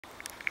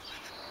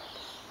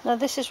Now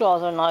this is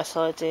rather a nice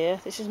idea.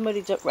 This is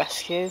Muddy Duck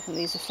Rescue, and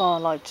these are fire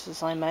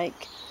lighters I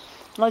make.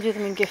 And I do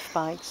them in gift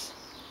bags.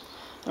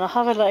 And I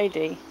have a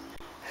lady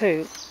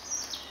who,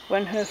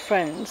 when her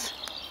friends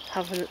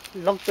have a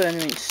log burner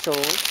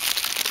installed,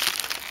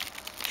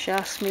 she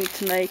asked me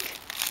to make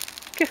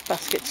gift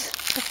baskets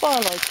of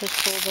fire lighters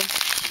for them.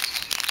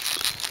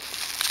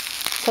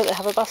 So they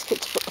have a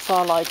basket to put the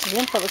fire lighters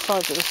in by the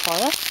side of the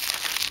fire.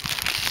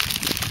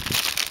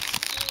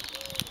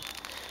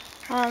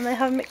 And they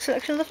have a mixed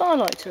selection of the fire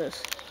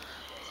lighters.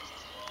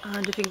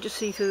 And if you can just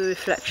see through the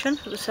reflection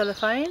of the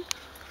cellophane,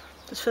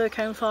 there's fir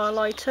cone fire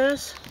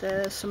lighters,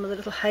 there's some of the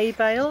little hay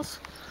bales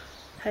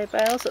at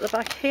the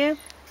back here,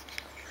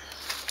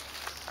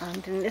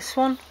 and in this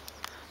one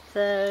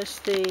there's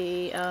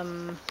the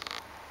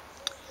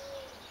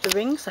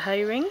rings, the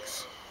hay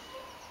rings.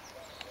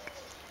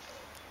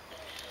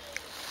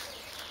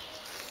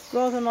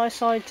 Rather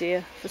nice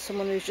idea for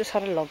someone who's just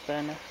had a log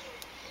burner.